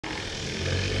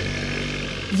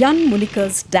Jan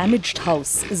Munika's damaged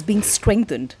house is being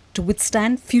strengthened to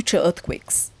withstand future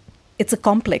earthquakes. It's a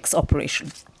complex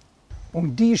operation.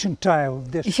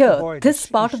 Here, this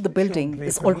part of the building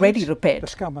is already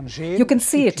repaired. You can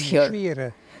see it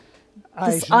here.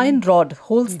 This iron rod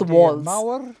holds the walls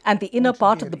and the inner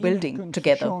part of the building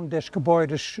together.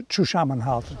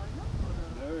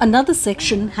 Another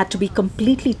section had to be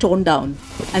completely torn down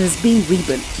and is being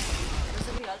rebuilt.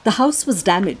 The house was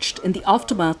damaged in the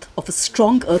aftermath of a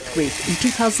strong earthquake in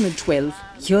 2012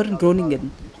 here in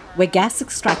Groningen, where gas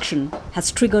extraction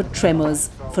has triggered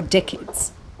tremors for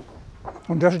decades.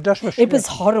 It was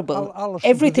horrible.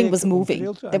 Everything was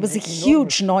moving. There was a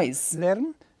huge noise. There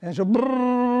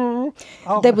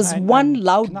was one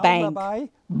loud bang.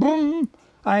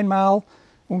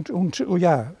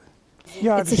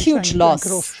 It's a huge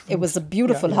loss. It was a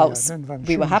beautiful house.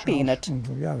 We were happy in it.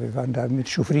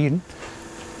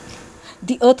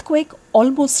 The earthquake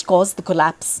almost caused the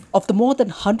collapse of the more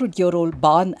than 100-year-old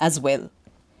barn as well.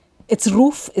 Its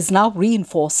roof is now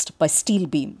reinforced by steel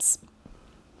beams.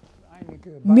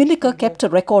 Munika kept a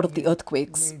record of the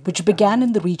earthquakes, which began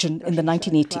in the region in the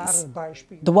 1980s.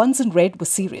 The ones in red were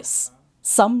serious,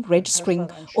 some registering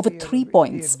over 3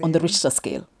 points on the Richter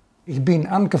scale.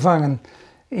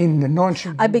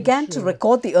 I began to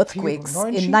record the earthquakes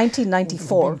in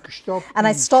 1994 and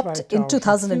I stopped in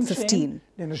 2015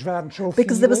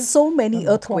 because there were so many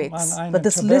earthquakes that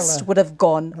this list would have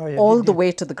gone all the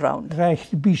way to the ground.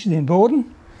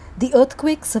 The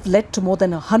earthquakes have led to more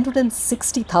than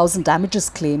 160,000 damages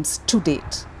claims to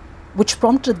date, which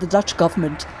prompted the Dutch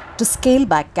government to scale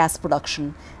back gas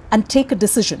production and take a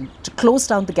decision to close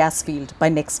down the gas field by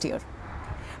next year.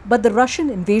 But the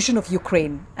Russian invasion of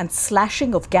Ukraine and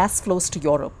slashing of gas flows to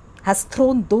Europe has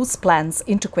thrown those plans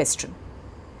into question.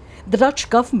 The Dutch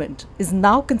government is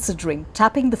now considering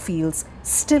tapping the field's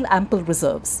still ample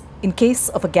reserves in case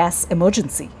of a gas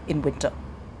emergency in winter.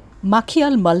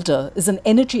 Machiel Mulder is an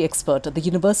energy expert at the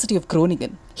University of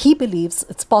Groningen. He believes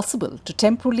it's possible to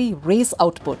temporarily raise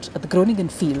output at the Groningen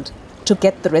field to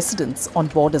get the residents on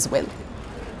board as well.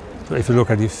 So if you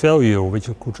look at the value which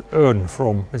you could earn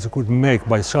from, which you could make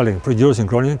by producing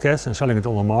Groningen gas and selling it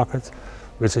on the market,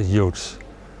 which is huge.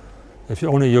 If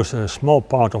you only use a small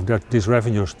part of these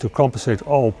revenues to compensate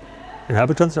all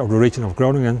inhabitants of the region of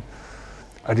Groningen,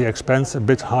 at the expense a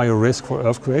bit higher risk for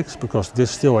earthquakes, because this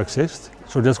still exists.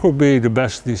 So this could be the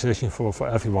best decision for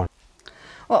everyone.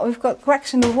 Well, we've got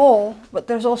cracks in the wall, but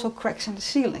there's also cracks in the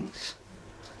ceilings.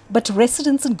 But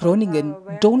residents in Groningen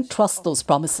don't trust those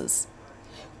promises.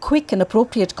 Quick and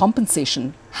appropriate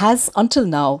compensation has, until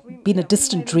now, been a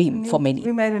distant dream for many.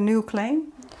 We made a new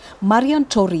claim. Marian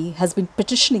Tori has been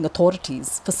petitioning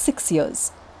authorities for 6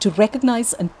 years to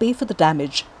recognize and pay for the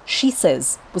damage she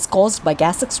says was caused by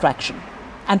gas extraction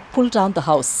and pull down the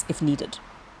house if needed.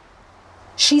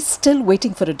 She's still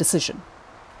waiting for a decision.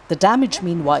 The damage,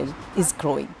 meanwhile, is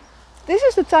growing. This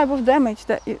is the type of damage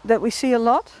that we see a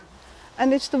lot.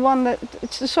 And it's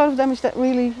the sort of damage that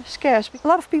really scares. A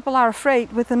lot of people are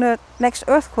afraid with the next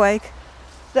earthquake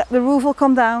that the roof will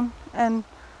come down and,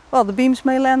 well, the beams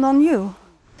may land on you.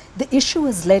 The issue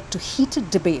has led to heated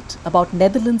debate about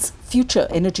Netherlands' future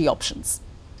energy options.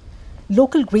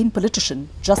 Local Green politician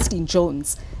Justine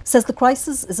Jones says the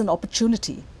crisis is an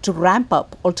opportunity to ramp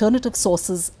up alternative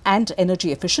sources and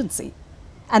energy efficiency,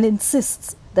 and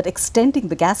insists that extending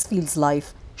the gas field's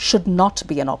life should not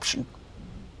be an option.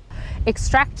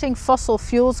 Extracting fossil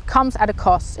fuels comes at a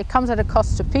cost. It comes at a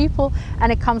cost to people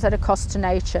and it comes at a cost to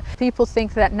nature. People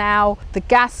think that now the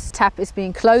gas tap is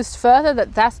being closed further,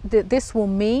 that this will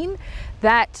mean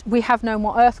that we have no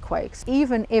more earthquakes.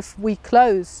 Even if we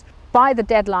close by the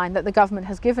deadline that the government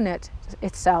has given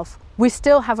itself, we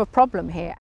still have a problem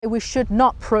here. We should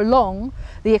not prolong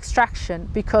the extraction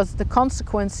because the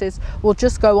consequences will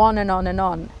just go on and on and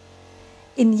on.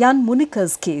 In Jan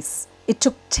Munika's case, it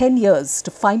took 10 years to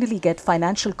finally get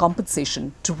financial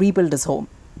compensation to rebuild his home.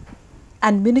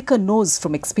 And Munika knows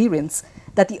from experience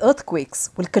that the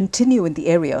earthquakes will continue in the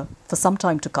area for some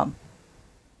time to come.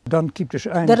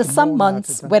 There are some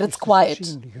months where it's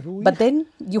quiet, but then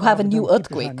you have a new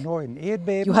earthquake.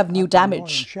 You have new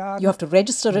damage. You have to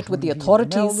register it with the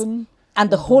authorities, and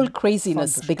the whole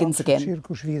craziness begins again.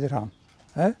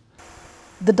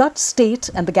 The Dutch state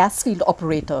and the gas field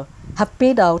operator have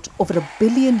paid out over €1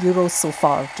 billion so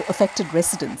far to affected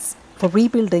residents for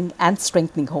rebuilding and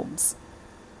strengthening homes.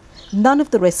 None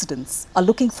of the residents are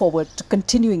looking forward to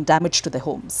continuing damage to their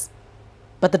homes.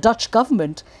 But the Dutch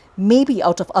government may be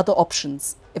out of other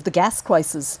options if the gas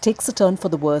crisis takes a turn for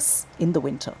the worse in the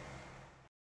winter.